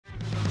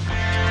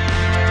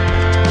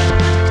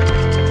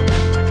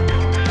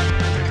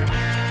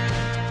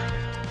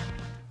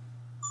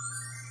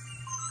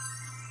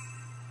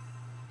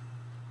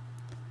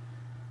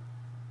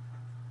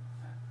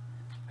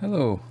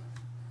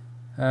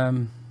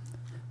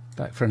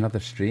Back for another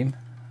stream.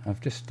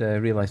 I've just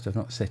realised I've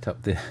not set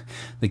up the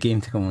game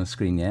to come on the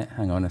screen yet.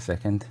 Hang on a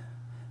second.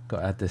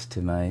 Got to add this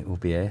to my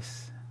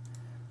OBS.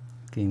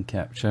 Game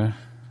capture.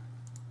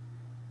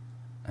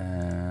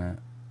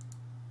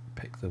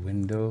 Pick the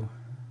window.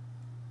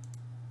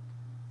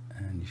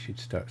 And you should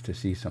start to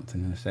see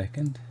something in a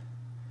second.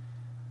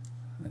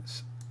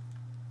 Let's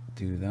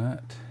do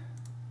that.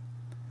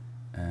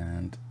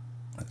 And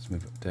let's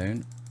move it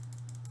down.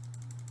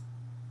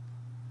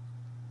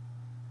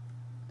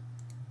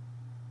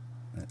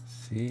 Let's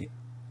see,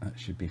 that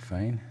should be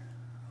fine.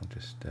 I'll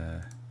just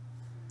there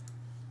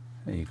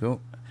you go.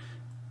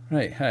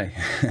 Right, hi.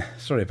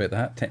 Sorry about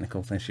that,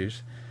 technical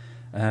issues.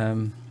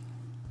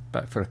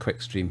 Back for a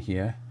quick stream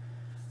here.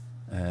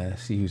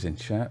 See who's in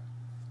chat.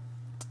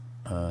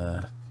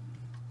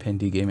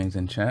 Pendy Gaming's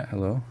in chat.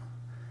 Hello,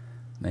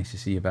 nice to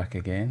see you back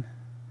again.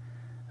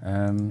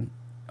 I'm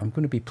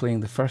going to be playing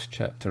the first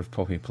chapter of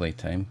Poppy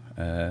Playtime.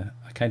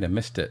 I kind of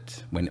missed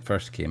it when it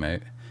first came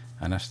out,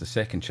 and as the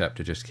second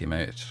chapter just came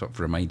out, it sort of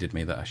reminded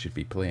me that I should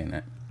be playing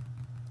it.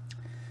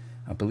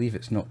 I believe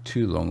it's not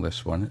too long,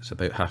 this one. It's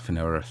about half an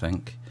hour, I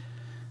think,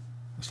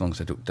 as long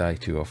as I don't die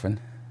too often.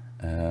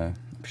 I'm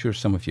sure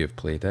some of you have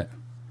played it.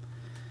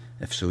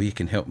 If so, you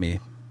can help me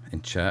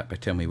in chat by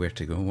telling me where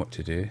to go and what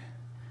to do.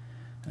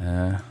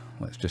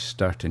 Let's just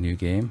start a new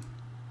game.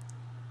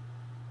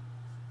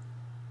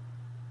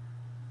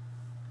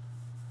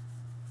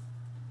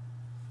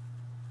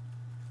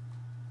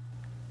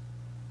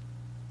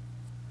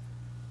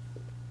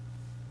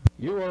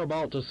 You are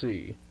about to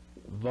see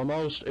the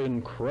most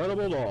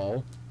incredible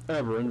doll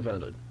ever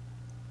invented.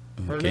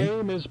 Her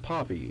name is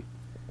Poppy,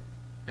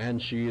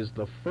 and she is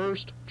the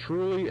first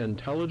truly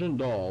intelligent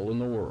doll in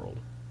the world.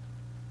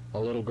 A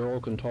little girl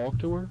can talk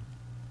to her.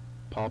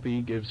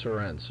 Poppy gives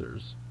her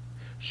answers.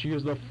 She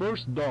is the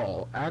first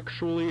doll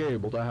actually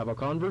able to have a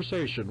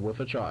conversation with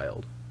a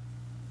child.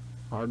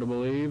 Hard to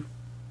believe?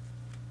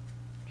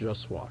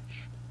 Just watch.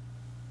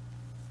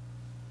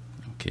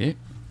 Okay.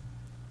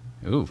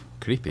 Ooh,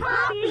 creepy.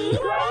 Poppy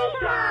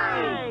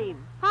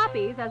Playtime!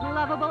 Poppy's as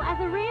lovable as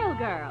a real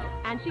girl,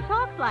 and she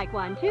talks like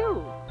one,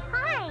 too.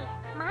 Hi,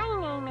 my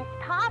name is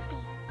Poppy.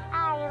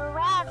 I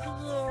love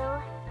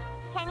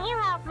you. Can you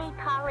help me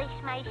polish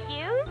my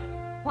shoes?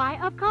 Why,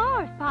 of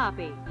course,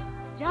 Poppy.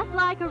 Just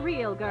like a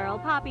real girl,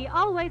 Poppy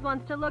always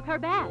wants to look her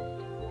best.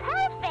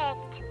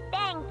 Perfect!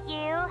 Thank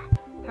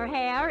you. Her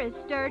hair is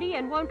sturdy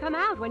and won't come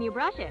out when you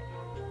brush it,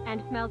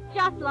 and smells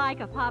just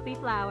like a poppy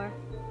flower.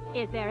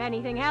 Is there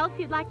anything else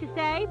you'd like to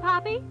say,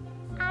 Poppy?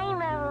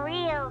 I'm a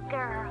real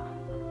girl,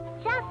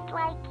 just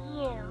like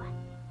you.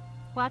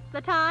 What's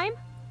the time?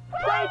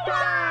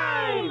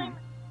 Playtime!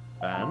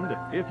 And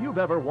if you've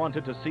ever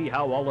wanted to see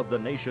how all of the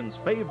nation's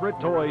favorite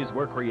toys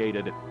were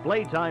created,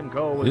 Playtime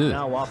Co. is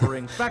now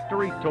offering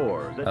factory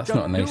tours at just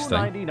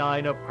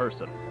 $2.99 a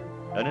person.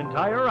 An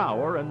entire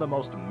hour in the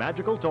most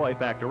magical toy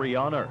factory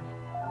on Earth.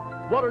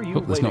 What are you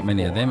Hope there's not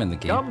many of them in the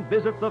game. Come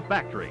visit the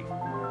factory.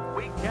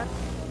 We can...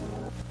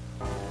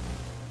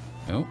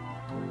 Oh.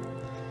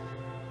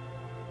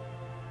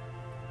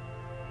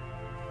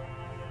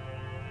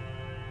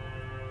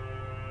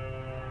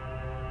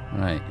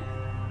 Right.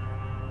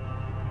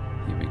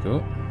 Here we go.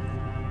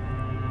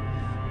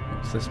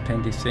 What's this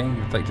Pendy saying?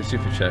 I'd like to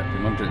super chat.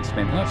 We didn't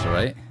spend. That's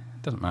alright.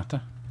 Doesn't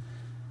matter.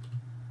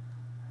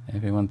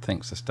 Everyone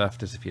thinks the staff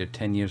disappeared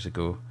 10 years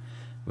ago.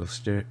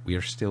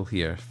 We're still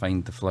here.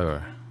 Find the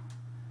flower.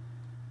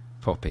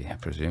 Poppy, I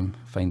presume.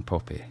 Find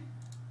Poppy.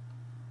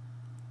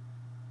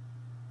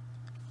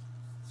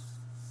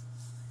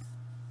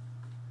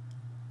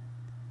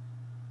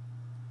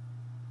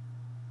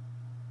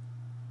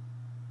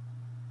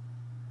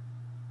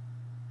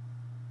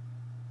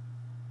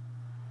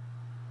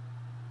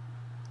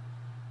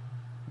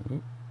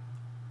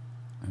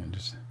 It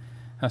just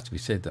has to be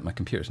said that my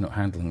computer's not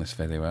handling this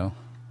very well.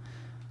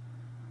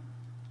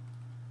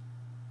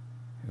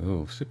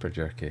 Oh, super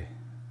jerky.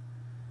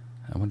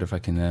 I wonder if I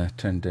can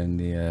turn down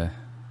the...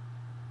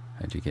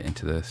 how do you get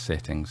into the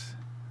settings?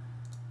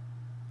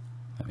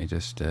 Let me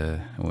just...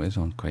 oh, it is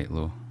on quite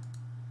low.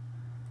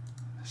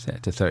 Set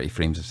it to 30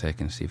 frames a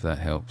second, see if that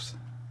helps.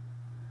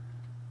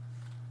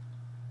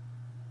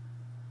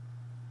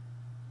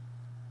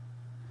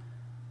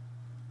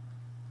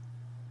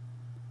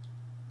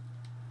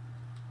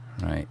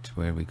 Right,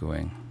 where are we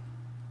going?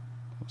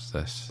 What's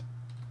this?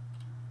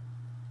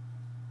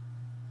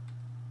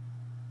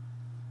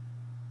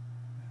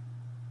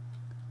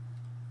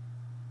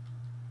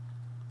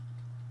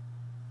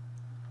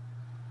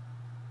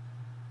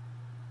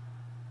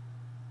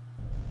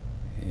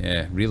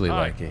 Yeah, really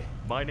like it.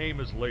 My name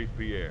is Leith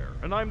Pierre,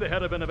 and I'm the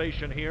head of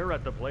innovation here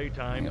at the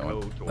Playtime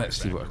Co. Toy Let's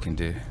see what I can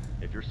do.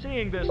 If you're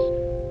seeing this,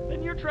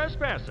 then you're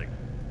trespassing.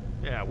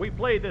 Yeah, we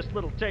play this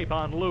little tape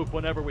on loop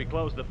whenever we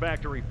close the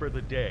factory for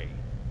the day.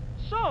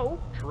 So,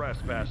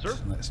 trespasser,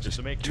 Let's just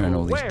to make turn you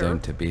all these aware,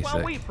 down to basic.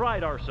 while we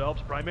pride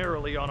ourselves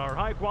primarily on our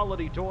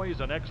high-quality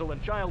toys and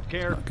excellent child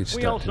care,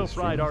 we also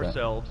pride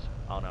ourselves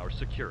on our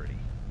security.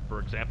 For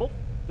example,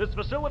 this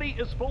facility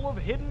is full of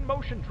hidden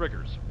motion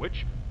triggers,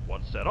 which,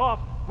 Once set off,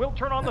 we'll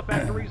turn on the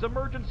factory's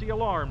emergency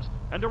alarms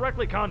and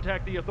directly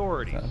contact the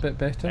authorities. Is that a bit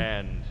better?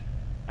 And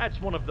that's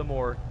one of the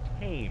more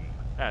tame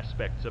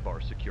aspects of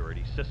our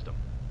security system.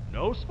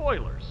 No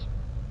spoilers.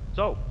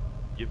 So,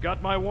 you've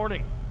got my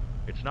warning.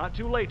 It's not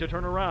too late to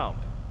turn around.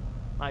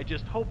 I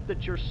just hope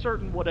that you're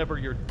certain whatever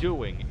you're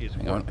doing is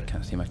Hang on, I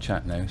can't see my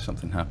chat now.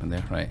 Something happened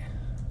there. Right.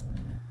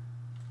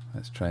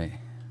 Let's try.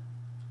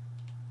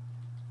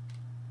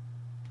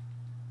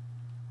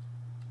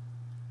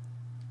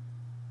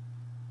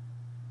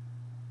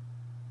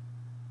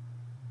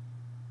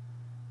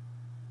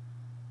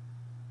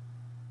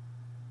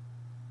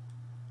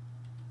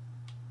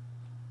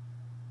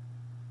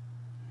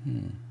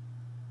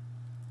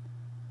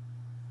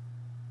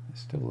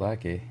 It's still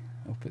laggy.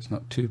 Hope it's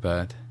not too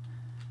bad.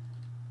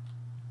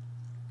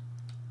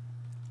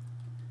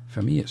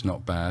 For me, it's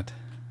not bad.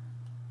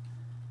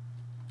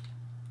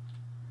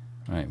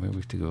 Right, where we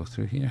have to go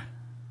through here?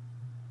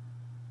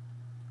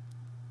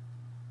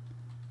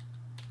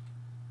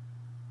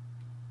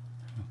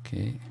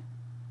 Okay.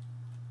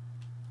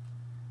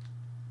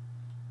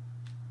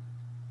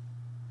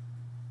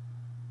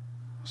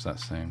 What's that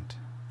sound?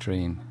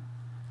 Train.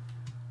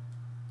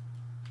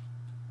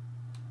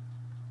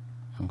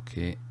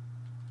 Okay.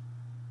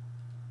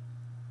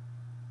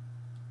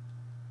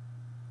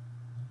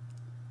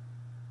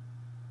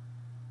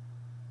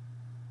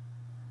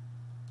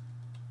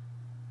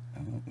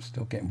 I'm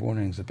still getting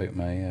warnings about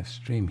my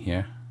stream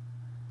here.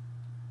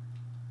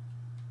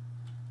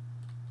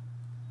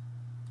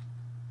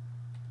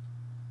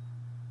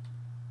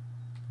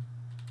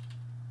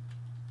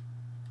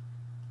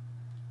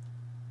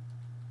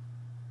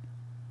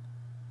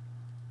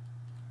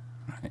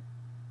 Right.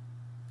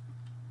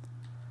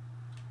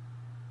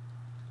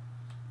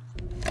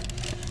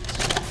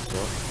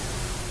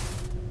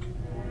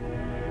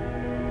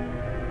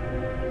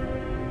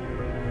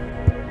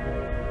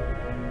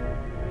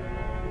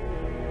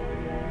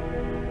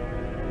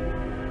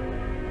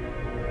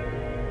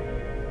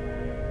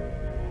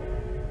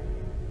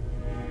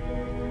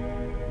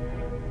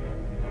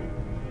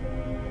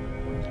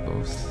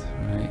 Both,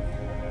 right.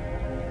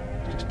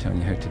 Just telling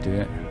you how to do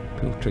it.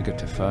 Pull trigger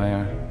to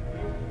fire.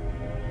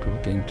 Pull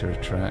game to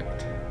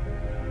retract.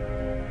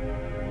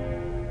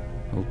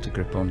 Hold to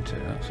grip onto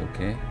it, that's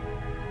okay.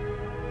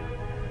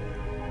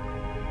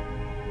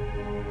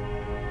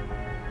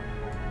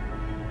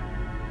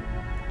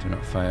 Do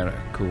not fire at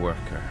a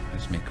co-worker,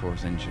 as may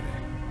cause injury.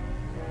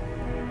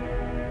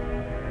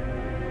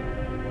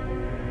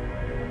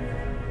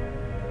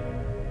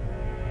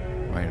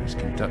 Wire is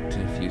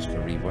conductive, used for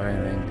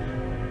rewiring.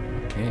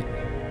 Okay.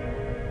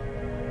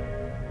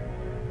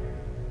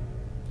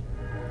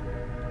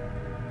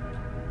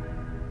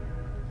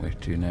 Where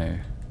to now?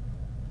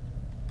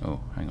 Oh,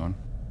 hang on.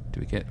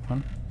 Do we get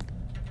one?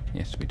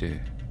 Yes, we do.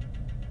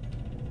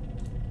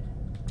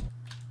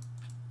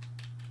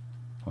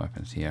 What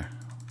happens here?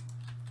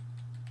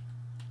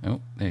 Oh,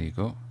 there you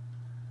go.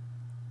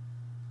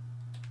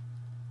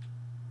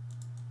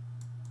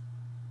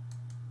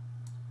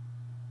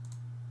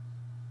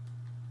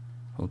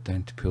 Hold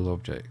down to pull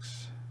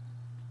objects.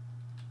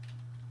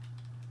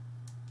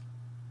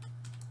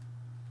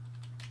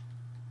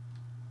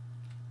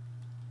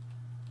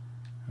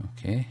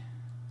 Okay.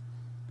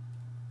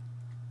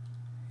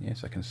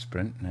 Yes, I can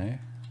sprint now.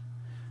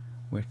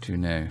 Where to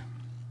now?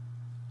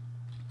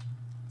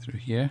 Through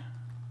here?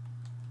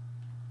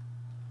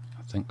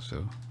 I think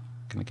so.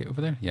 Can I get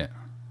over there? Yeah.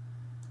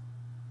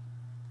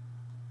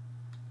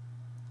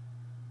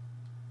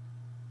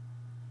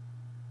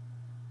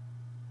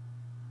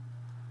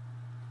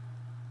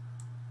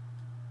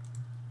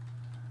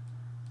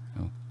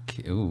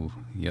 Okay. Oh,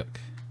 yuck.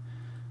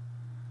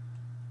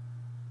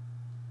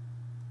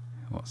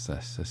 What's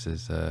this? This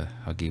is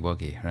Huggy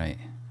Wuggy, right.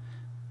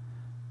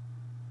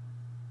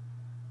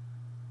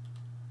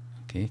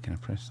 Okay, can I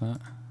press that?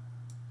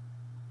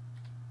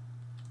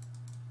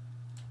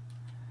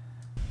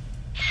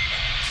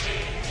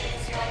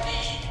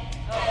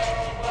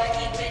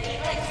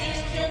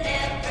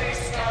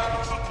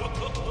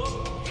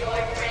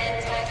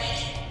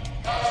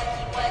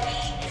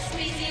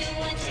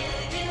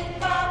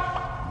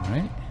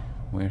 Right,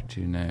 where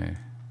to now?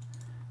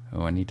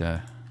 Oh, I need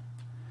a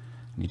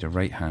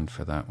right hand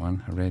for that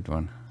one, a red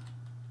one.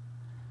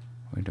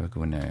 Where do I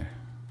go now?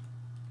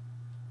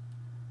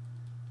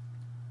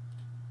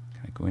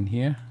 Can I go in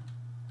here?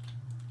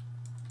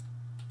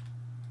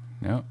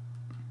 No.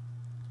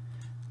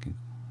 Okay.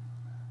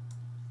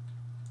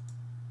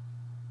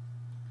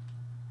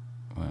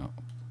 Well,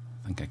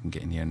 I think I can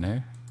get in here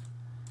now.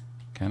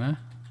 Can I?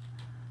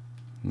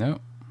 No.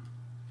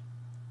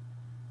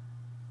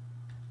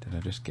 Did I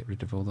just get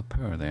rid of all the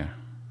power there?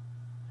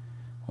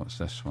 What's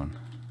this one?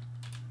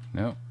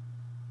 No.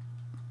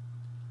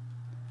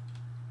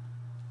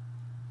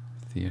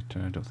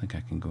 Theatre, I don't think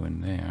I can go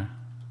in there.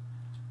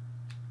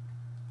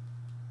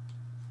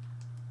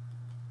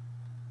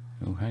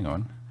 Oh, hang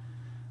on.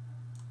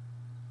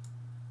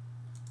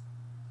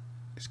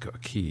 It's got a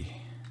key.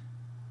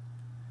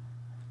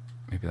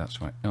 Maybe that's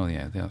why. Oh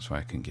yeah, that's why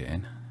I can get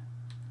in.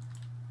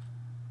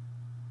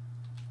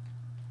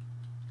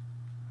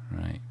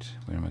 Right,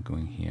 where am I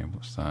going here?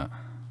 What's that?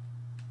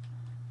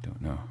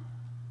 Don't know.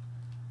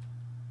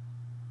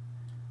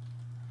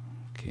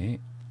 Okay.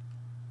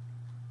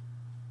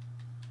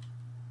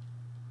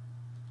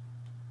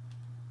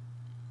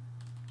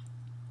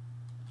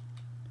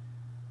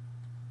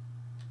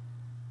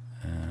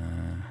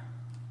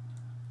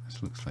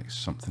 This looks like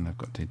something I've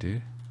got to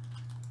do.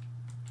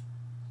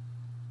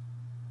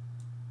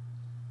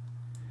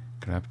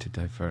 Grab to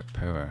divert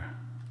power.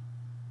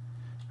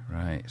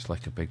 Right, it's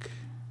like a big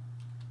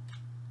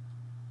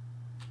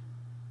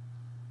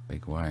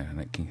wire,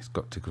 and it's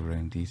got to go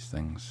around these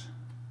things.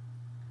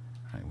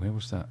 Right, where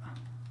was that?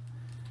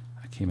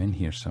 I came in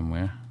here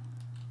somewhere.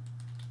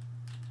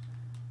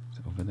 Is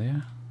it over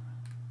there?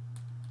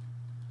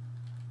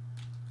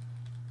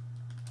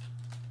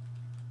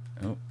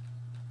 Oh,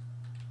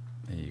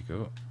 there you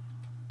go.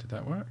 Did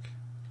that work?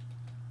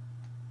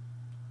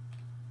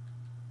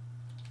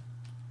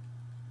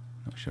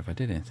 Not sure if I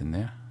did anything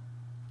there.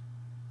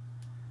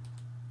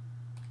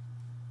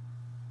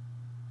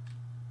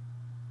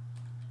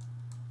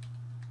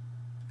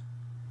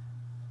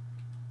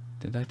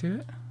 Did I do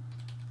it?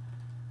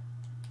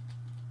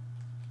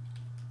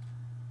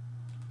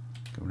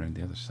 Go around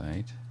the other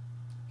side.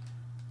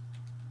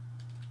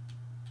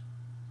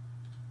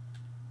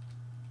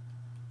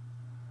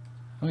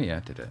 Oh yeah, I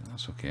did it.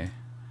 That's okay.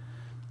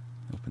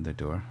 Open the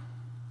door.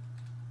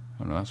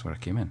 Oh no, that's where I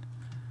came in.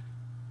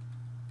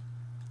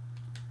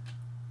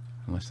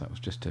 Unless that was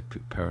just to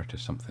put power to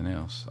something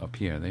else. Up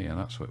here, there,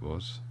 that's what it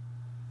was.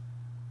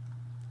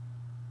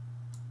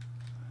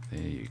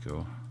 There you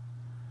go.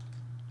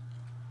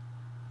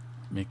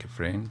 Make a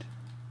friend.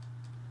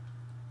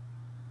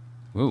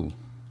 Whoa.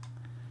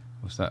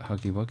 What's that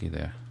huggy wuggy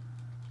there?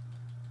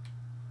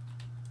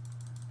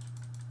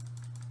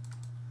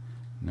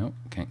 Nope,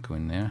 can't go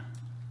in there.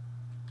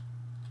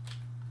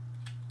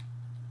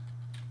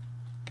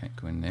 Can't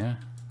go in there.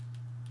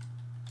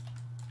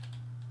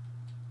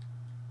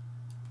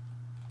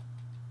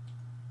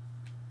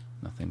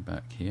 Nothing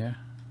back here.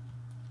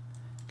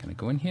 Can I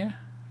go in here?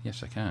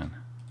 Yes, I can.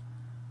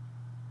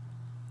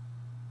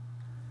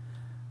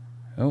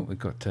 Oh, we've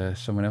got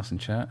someone else in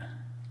chat.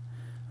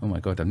 Oh my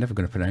god, I'm never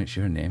going to pronounce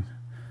your name.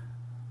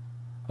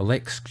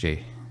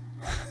 Alexj.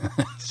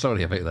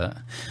 Sorry about that.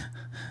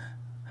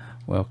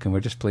 Welcome,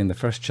 we're just playing the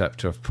first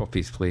chapter of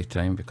Poppy's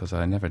Playtime because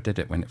I never did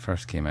it when it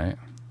first came out.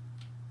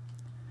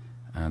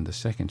 And the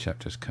second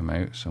chapter's come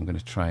out, so I'm going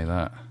to try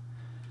that.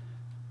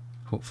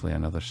 Hopefully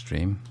another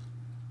stream.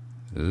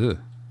 Ugh.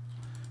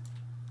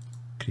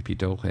 Creepy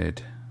doll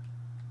head.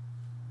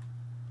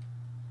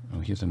 Oh,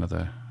 here's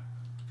another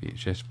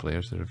VHS player.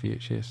 Is there a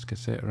VHS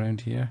cassette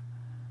around here?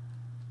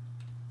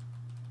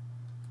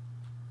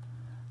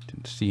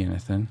 Didn't see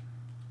anything.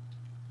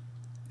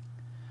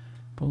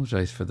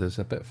 Apologise for there's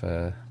a bit of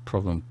a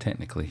problem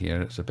technically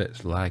here. It's a bit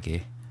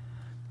laggy.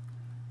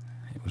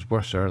 It was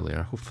worse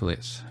earlier. Hopefully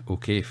it's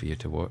okay for you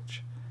to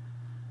watch.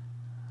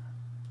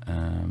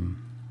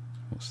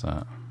 What's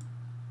that?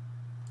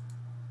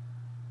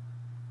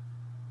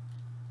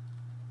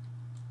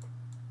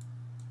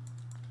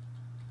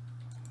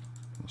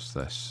 What's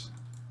this?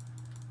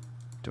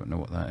 Don't know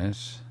what that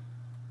is.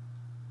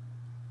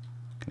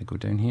 Can I go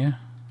down here?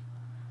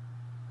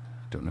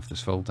 Don't know if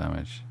there's fall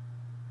damage.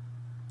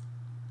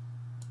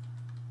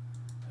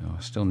 Oh,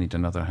 I still need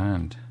another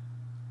hand.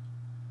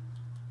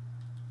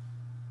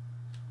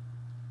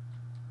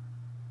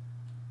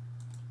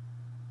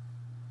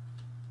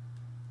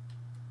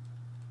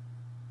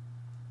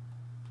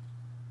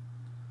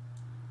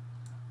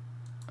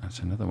 That's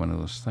another one of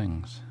those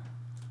things.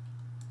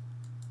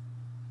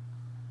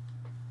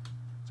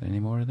 Is there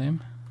any more of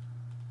them?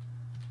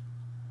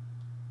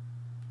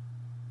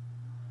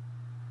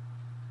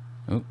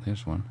 Oh,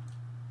 there's one.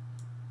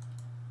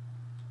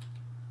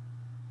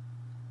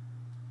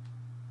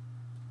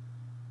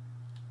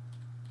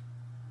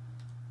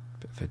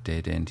 Bit of a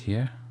dead end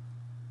here.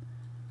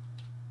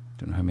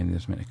 Don't know how many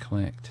there's meant to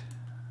collect.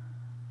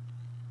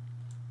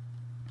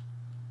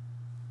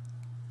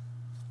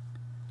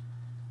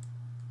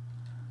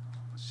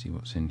 Let's see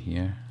what's in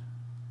here.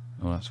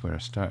 Oh, that's where I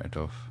started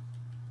off.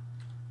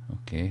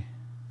 Okay.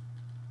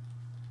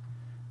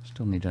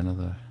 Still need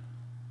another.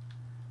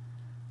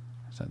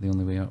 Is that the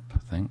only way up, I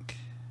think?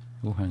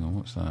 Oh, hang on,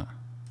 what's that?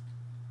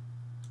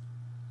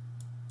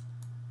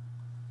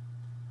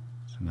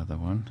 It's another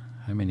one.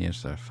 How many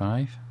is there?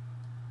 5?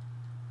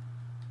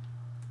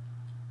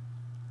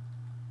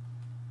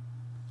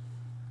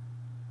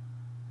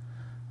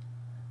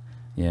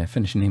 Yeah,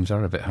 Finnish names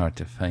are a bit hard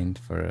to find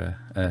for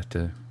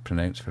to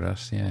pronounce for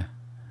us. Yeah,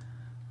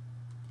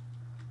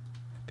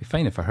 be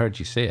fine if I heard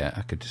you say it.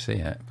 I could say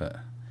it, but I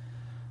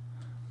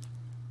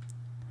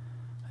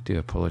do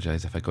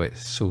apologise if I got it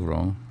so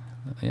wrong.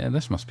 Yeah,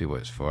 this must be what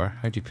it's for.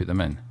 How do you put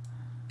them in?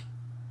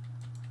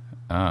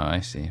 Ah,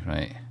 I see.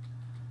 Right.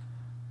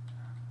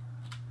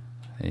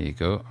 There you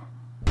go.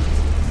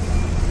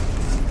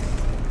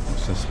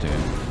 What's this doing?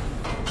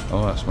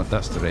 Oh,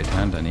 that's the red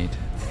hand I need.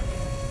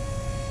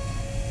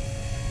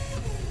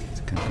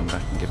 Can come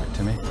back and give it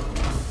to me.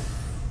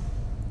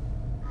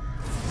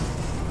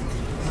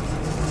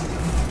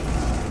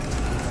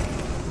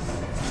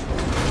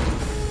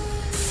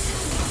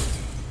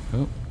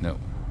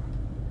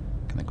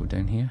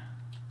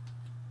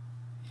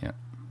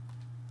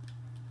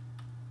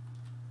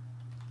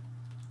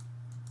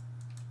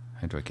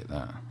 How do I get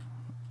that?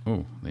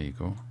 Oh, there you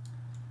go.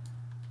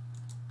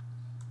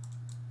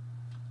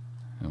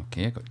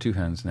 Okay, I got two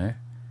hands now.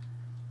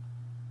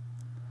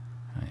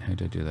 Right, how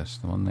do I do this?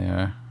 The one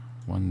there,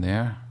 one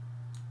there.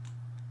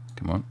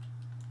 Come on.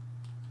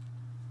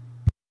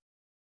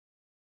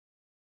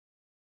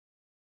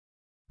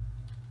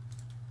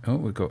 Oh,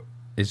 we got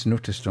is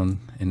noticed on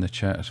in the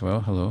chat as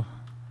well. Hello.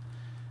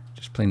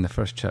 Just playing the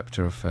first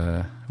chapter of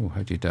oh,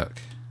 how do you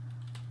duck?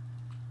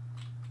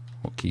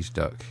 What keys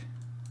duck?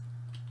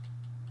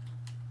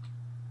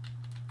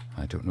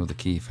 I don't know the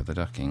key for the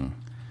ducking.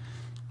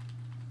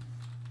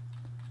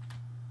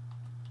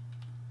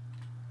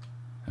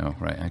 Oh,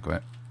 right, I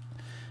got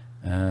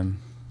it.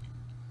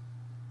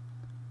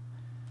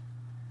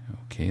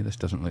 Okay, this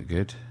doesn't look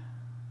good.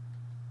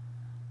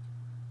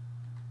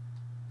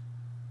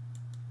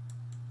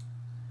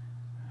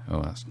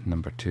 Oh, that's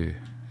number 2.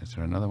 Is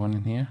there another one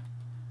in here?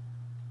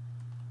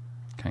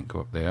 Can't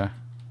go up there.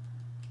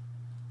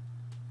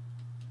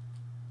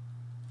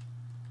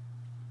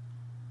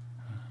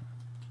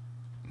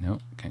 No,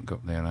 can't go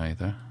up there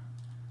either.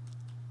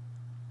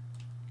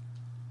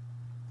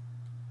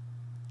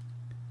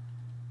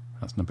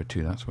 That's number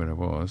 2, that's where I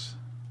was.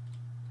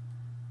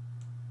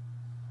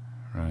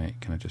 Right,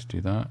 can I just do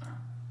that?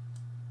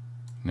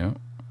 No.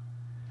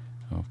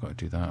 Oh, I've got to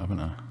do that, haven't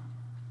I? How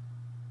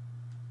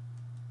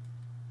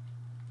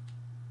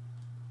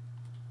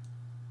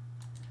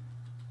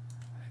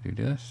do you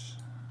do this?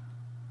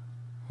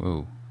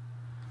 Whoa.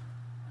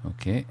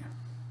 Okay.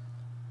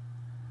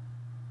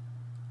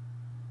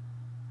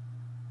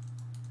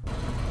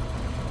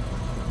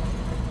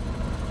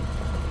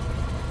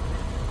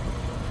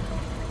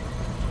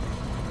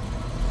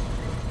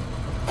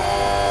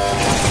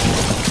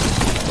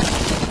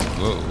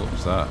 Whoa, what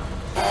was that?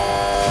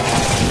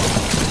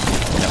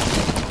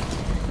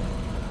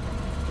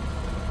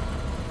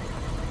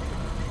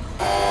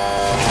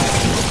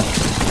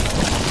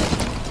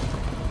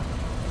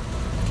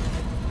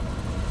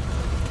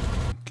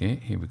 Okay,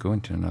 here we go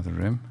into another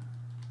room.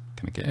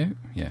 Can I get out?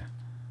 Yeah.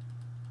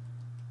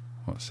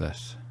 What's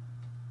this?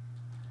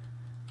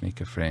 Make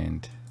a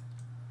friend.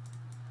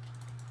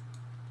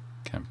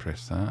 Can't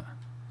press that.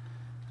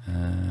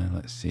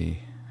 Let's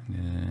see.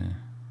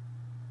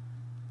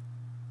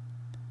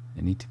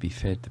 They need to be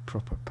fed the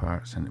proper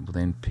parts and it will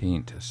then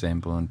paint,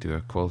 assemble and do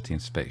a quality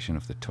inspection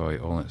of the toy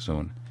all on its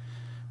own.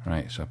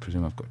 Right, so I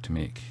presume I've got to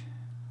make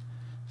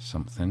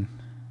something.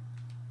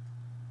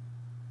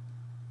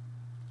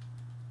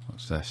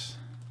 What's this?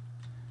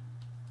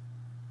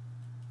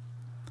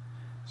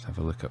 Let's have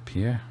a look up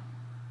here.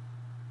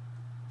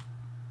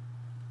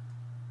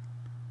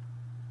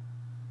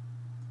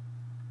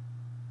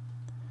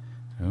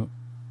 Oh,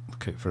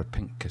 look out for a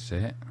pink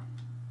cassette.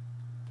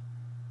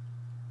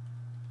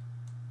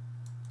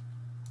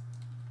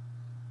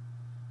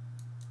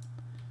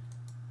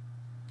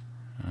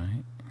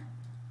 Right.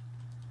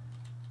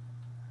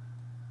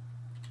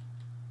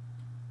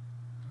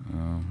 Oh,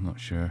 I'm not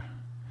sure.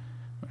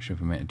 Not sure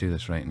if we're meant to do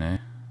this right now.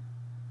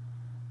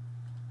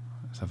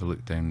 Let's have a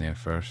look down there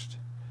first.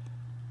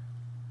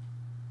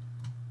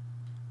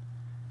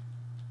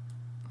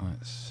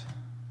 Let's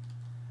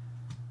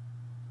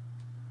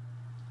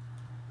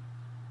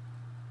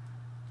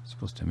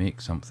supposed to make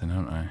something,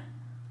 aren't I?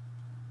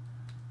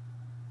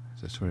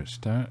 Is this where it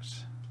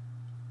starts?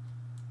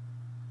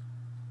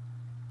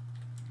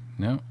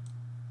 No.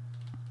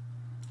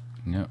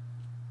 No.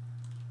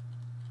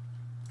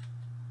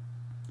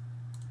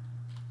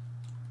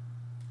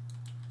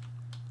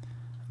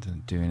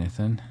 Doesn't do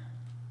anything.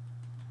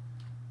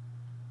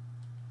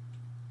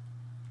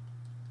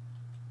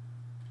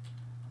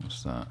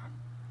 What's that?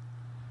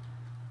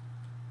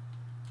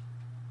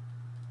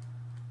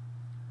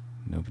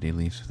 Nobody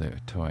leaves without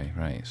a toy.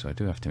 Right, so I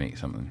do have to make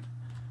something.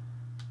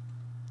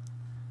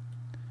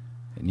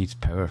 It needs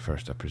power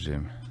first, I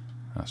presume.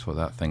 That's what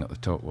that thing at the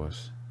top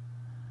was.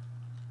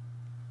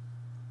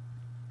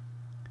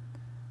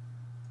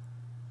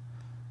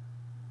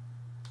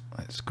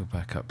 Let's go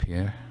back up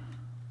here.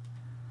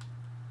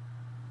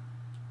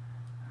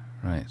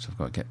 Right, so I've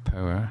got to get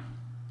power.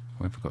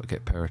 Where have I got to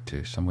get power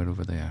to? Somewhere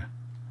over there.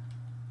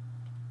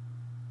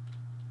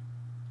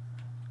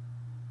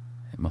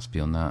 It must be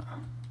on that.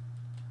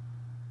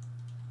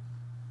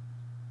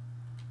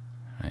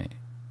 Right.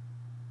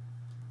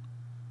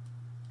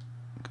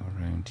 Go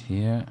around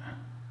here.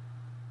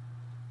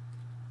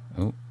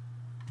 Oh.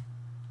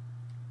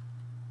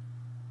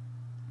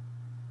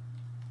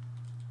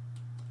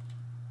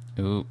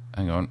 Oh,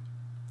 hang on.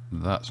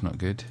 That's not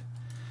good.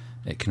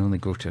 It can only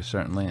go to a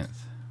certain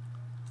length.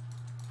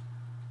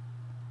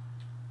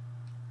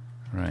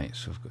 Right,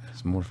 so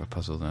it's more of a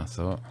puzzle than I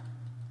thought.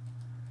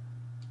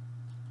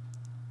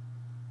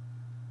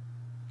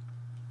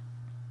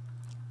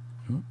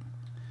 Oh.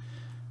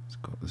 Let's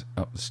go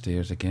up the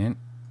stairs again.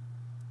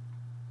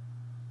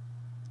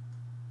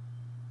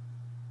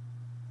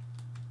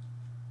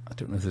 I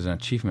don't know if there's an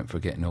achievement for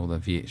getting all the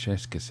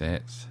VHS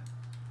cassettes.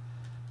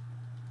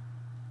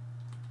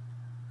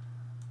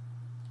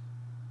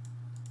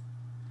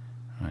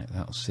 Right,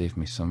 that'll save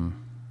me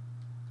some.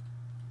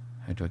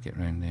 How do I get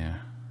round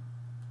there?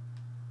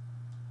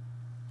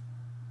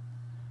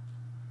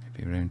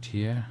 Maybe around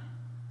here.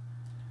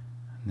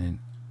 And then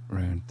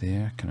round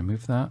there. Can I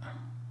move that?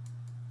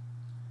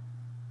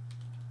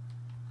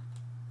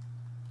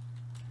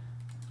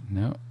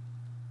 No.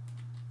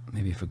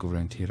 Maybe if I go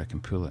around here I can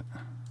pull it.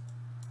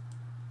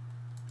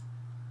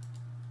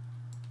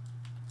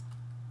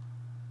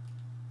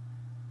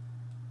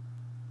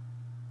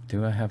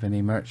 Do I have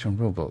any merch on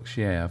Roblox?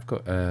 Yeah, I've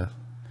got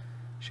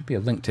should be a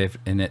link to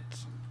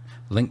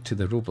link to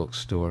the Roblox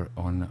store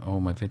on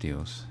all my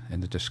videos in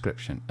the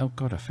description. Oh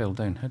god, I fell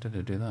down. How did I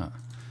do that?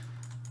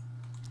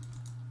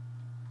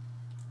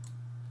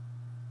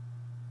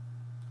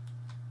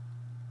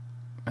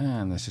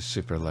 Man, this is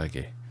super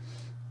laggy.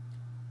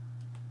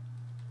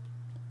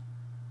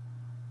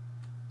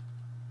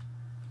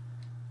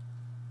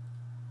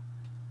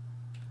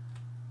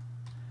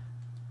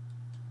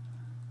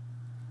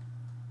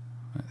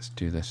 Let's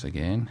do this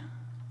again.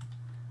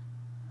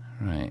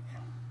 Right.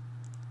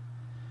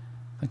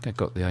 I think I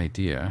got the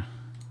idea.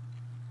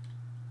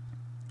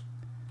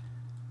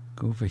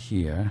 Go over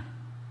here.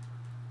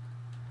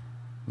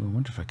 Well, I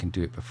wonder if I can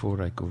do it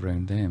before I go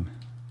round them.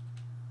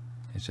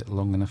 Is it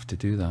long enough to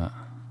do that?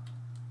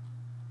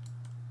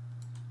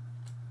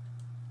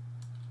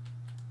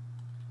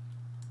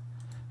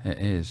 It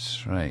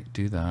is. Right,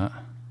 do that.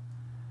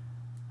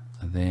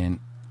 And then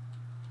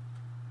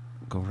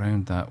go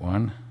round that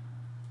one.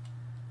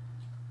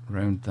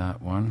 Round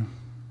that one.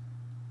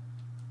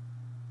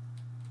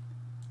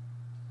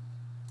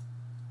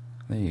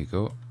 There you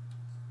go.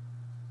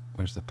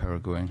 Where's the power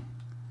going?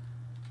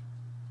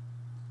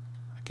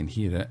 I can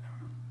hear it.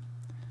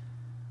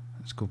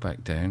 Let's go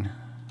back down.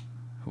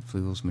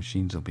 Hopefully those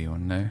machines will be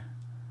on now.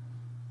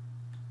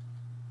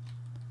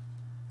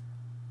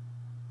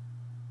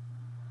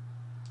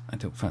 I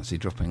don't fancy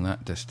dropping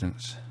that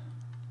distance.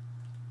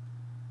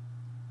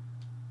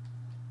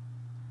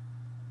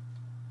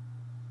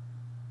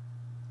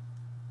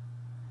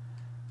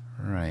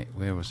 Right,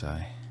 where was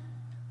I?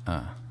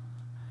 Ah.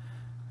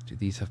 Do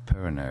these have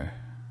power now?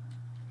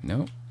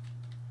 No.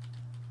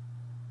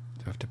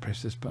 Do I have to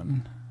press this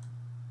button?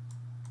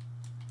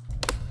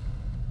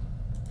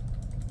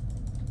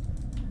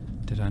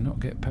 Did I not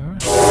get power?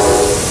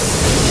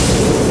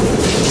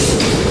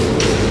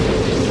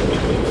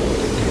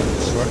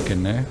 It's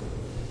working now.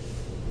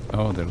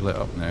 Oh, they're lit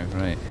up now,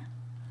 right.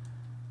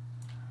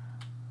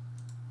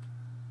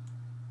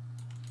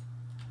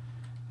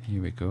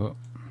 Here we go.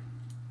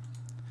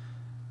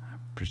 I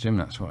presume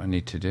that's what I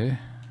need to do.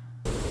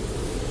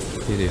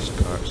 Various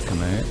parts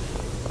come out.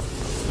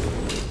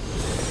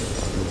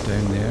 Go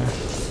down there.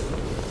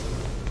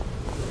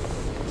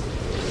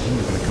 And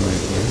they're going to come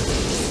out here.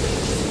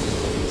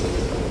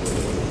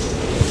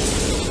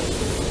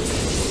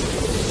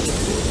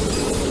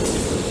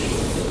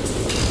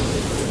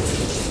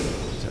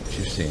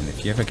 Saying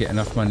if you ever get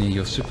enough money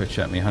you'll super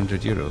chat me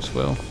 €100.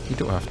 Well, you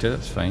don't have to,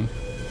 that's fine.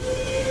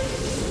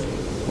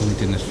 Only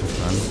doing this for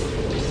fun.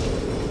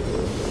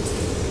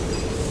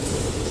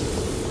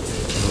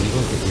 Well, you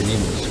will get your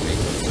name this week.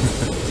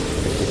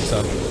 If you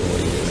sub or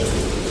you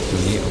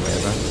donate or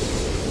whatever.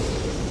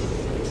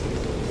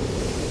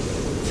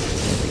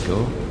 There we go.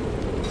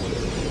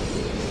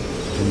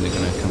 And they're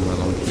going to come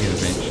along here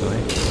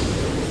eventually.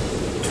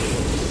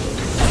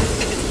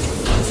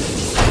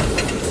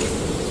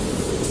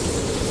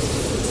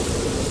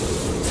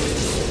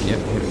 Yep,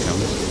 here it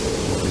comes.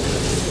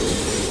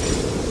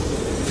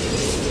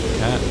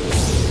 Cat.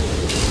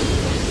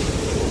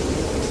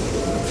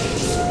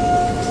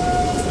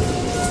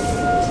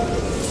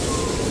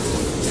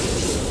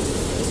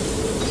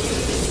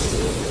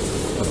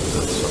 Oh,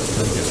 that's sort of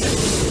tiger thing.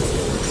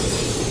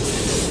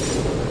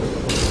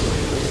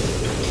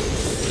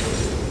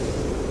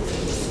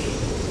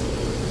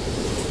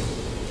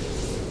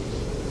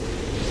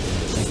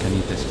 I think I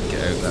need this to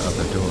get out that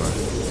other door.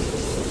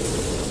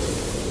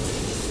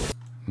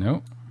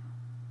 No.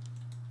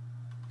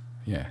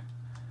 Yeah.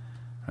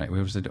 Right,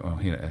 where was the door? Oh,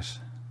 here it is.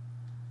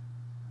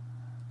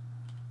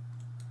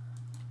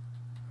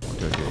 What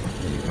do I do?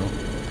 There you go.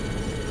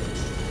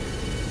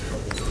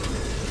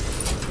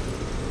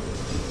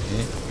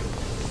 Okay.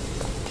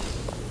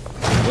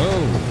 Whoa!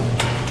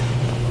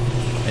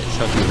 It's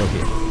huggy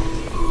wuggy.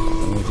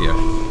 Oh dear.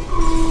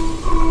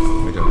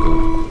 Where do I go?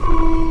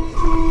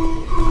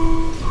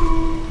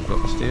 Go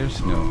up the stairs?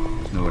 No,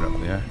 there's nowhere up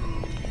there.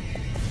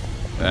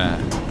 Ah,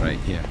 right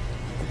here.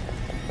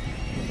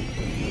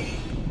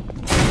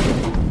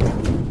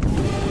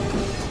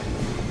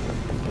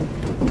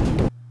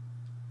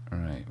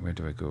 Alright, where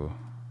do I go?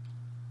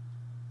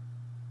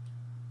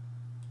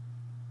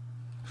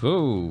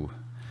 Whoa!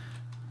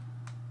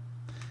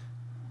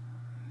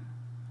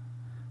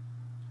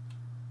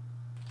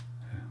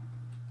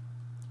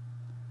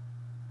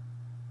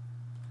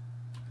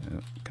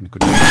 Can I go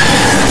down?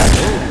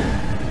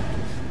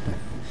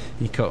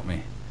 He caught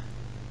me.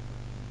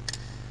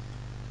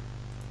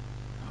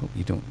 Hope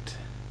you don't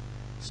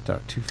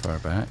start too far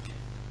back.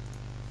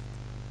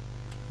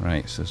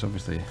 Right, so there's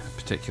obviously a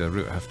particular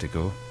route I have to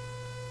go.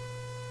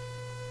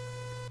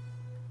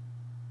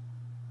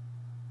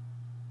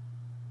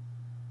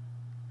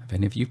 Have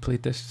any of you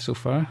played this so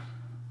far?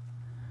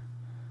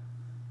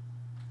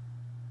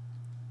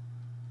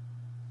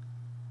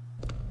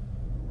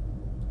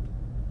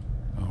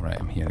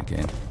 Alright, I'm here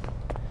again.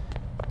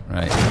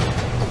 Right,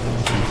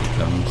 here he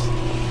comes.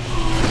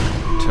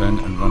 Turn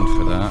and run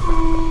for that.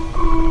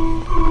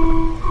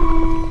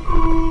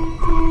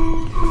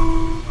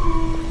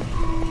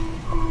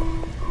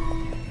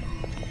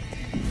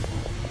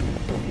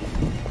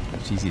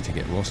 It's easy to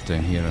get lost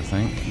down here, I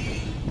think.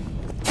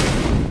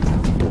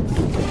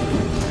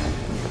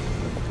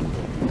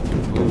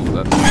 Oh,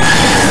 that's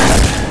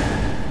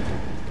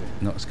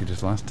not as good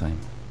as last time.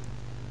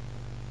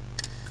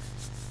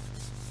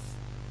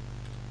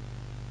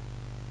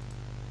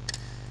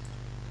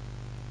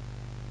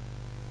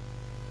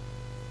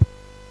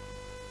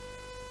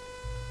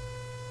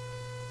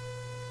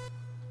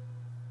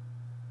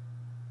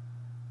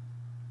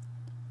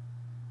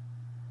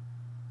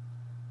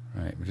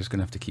 Right, we're just going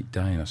to have to keep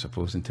dying, I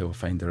suppose, until we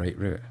find the right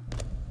route.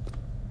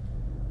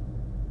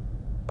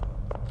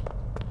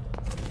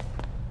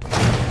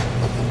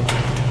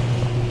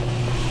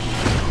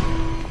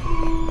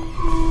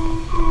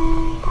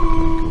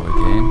 Go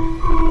again.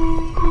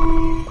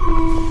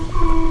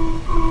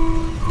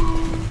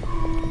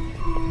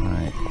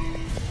 Right,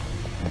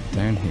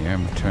 down here,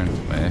 I'm going to turn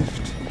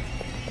left,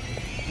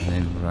 and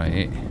then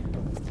right,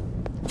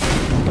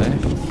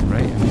 left,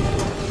 right, and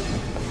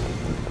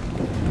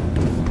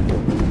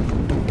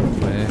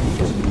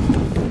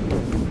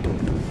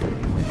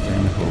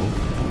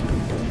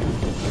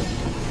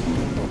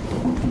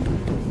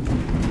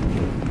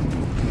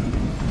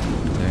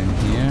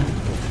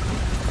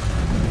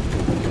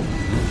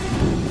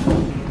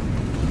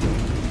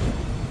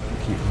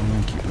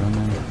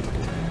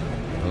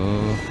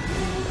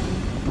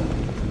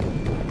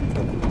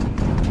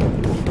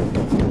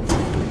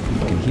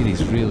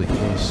really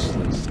close.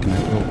 That's gonna,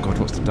 oh god,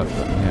 what's the duck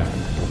button here?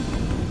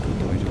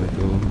 Where do I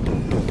go?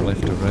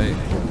 Left or right?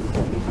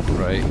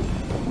 Right.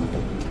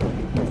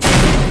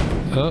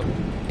 Oh!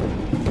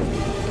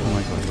 Oh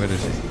my god, where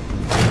is he?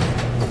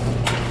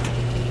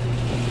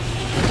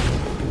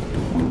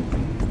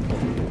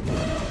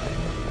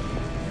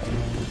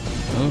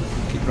 Oh,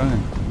 keep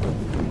running.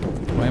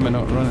 Why am I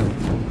not running?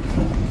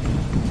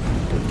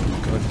 Oh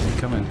god, is he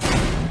coming?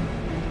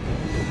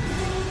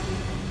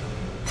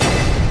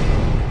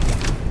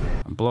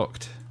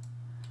 Blocked.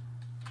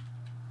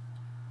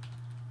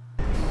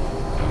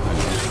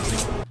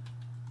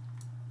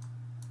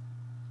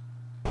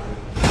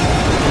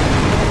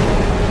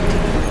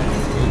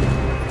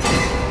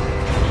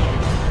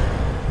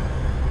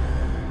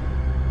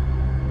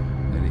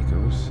 There he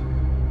goes.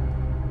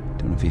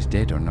 Don't know if he's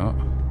dead or not.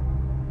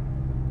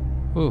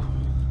 Oh,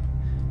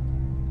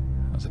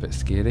 that was a bit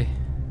scary.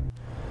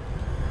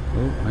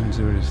 Oh,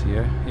 Manzura's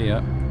here. Hey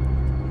up.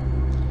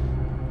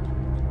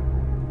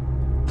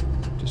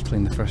 Just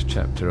playing the first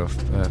chapter of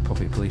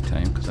Poppy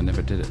Playtime because I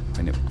never did it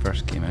when it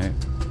first came out.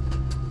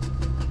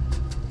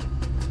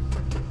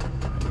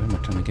 Right, where am I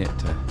trying to get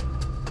to?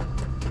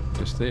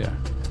 Just there.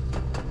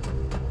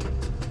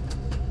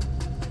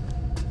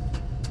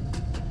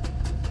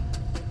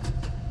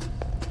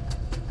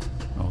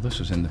 Oh, this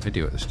was in the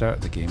video at the start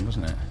of the game,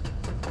 wasn't it?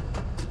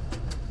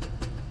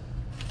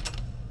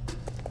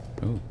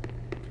 Oh.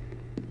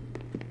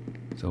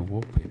 It's all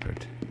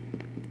wallpapered.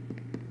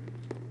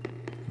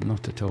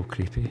 Not at all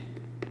creepy.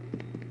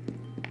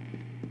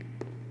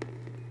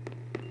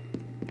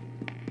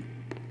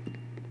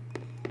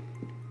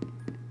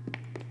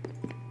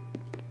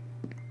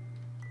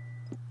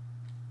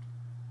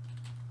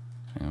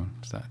 Hang on,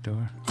 is that a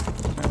door?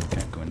 No, we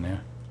can't go in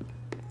there.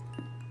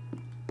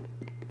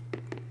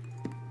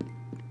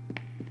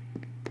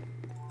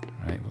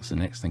 Right, what's the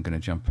next thing going to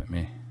jump at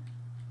me?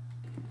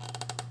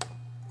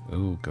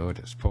 Oh god,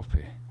 it's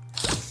Poppy.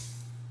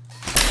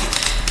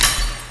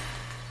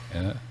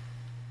 Yeah.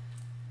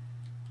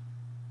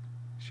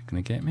 Is she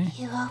gonna get me?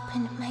 You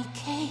opened my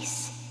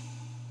case.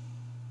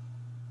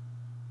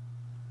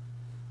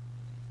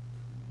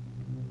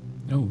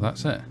 Oh,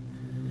 that's it.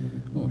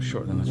 Oh,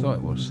 shorter than I thought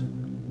it was.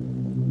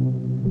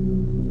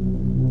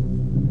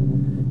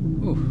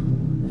 Oh,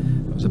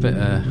 it was a bit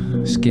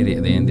scary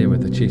at the end there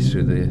with the chase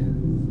through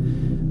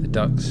the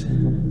ducks.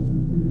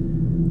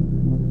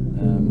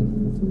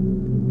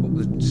 Hope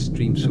the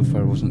stream so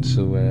far wasn't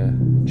so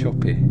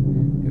choppy.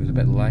 It was a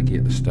bit laggy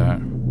at the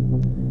start.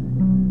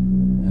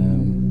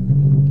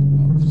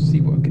 I'll see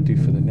what I can do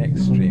for the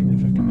next stream if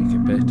I can make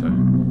it better,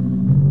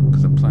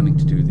 because I'm planning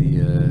to do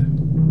the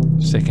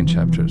second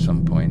chapter at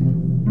some point.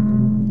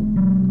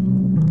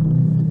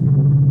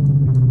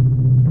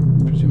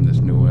 I presume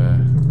there's no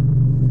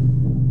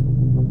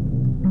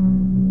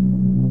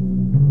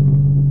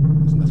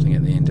there's nothing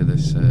at the end of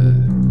this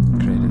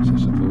credits, I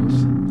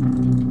suppose.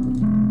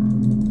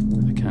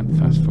 I can't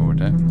fast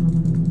forward it.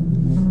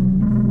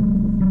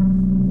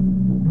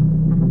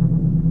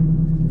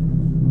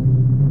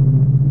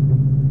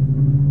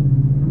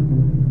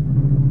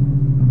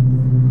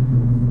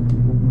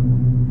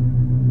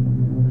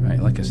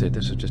 Like I said,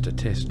 this was just a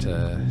test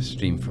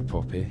stream for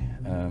Poppy.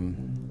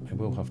 I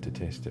will have to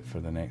test it for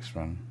the next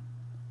run.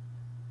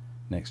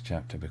 next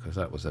chapter, because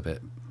that was a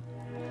bit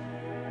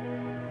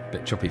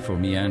choppy for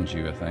me and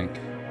you, I think.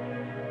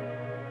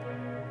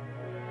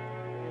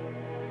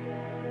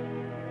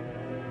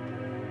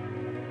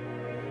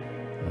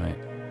 Right,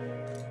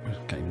 I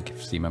can't even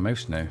see my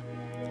mouse now.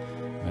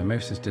 My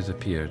mouse has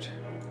disappeared.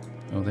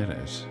 Oh, there it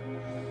is.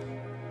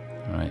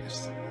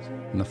 Right,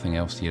 nothing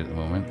else here at the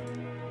moment.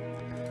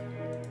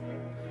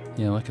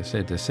 Yeah, like I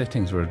said, the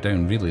settings were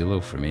down really low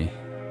for me,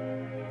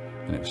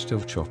 and it was still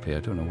choppy. I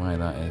don't know why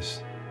that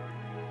is.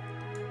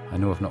 I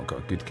know I've not got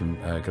a good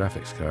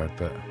graphics card,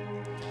 but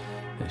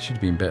it should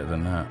have been better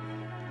than that.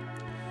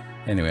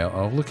 Anyway,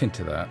 I'll look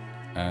into that,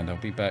 and I'll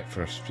be back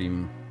for a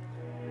stream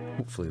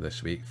hopefully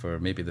this week for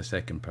maybe the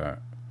second part.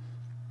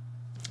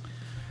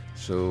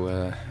 So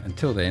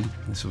until then,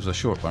 this was a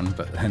short one,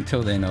 but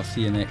until then I'll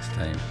see you next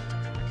time.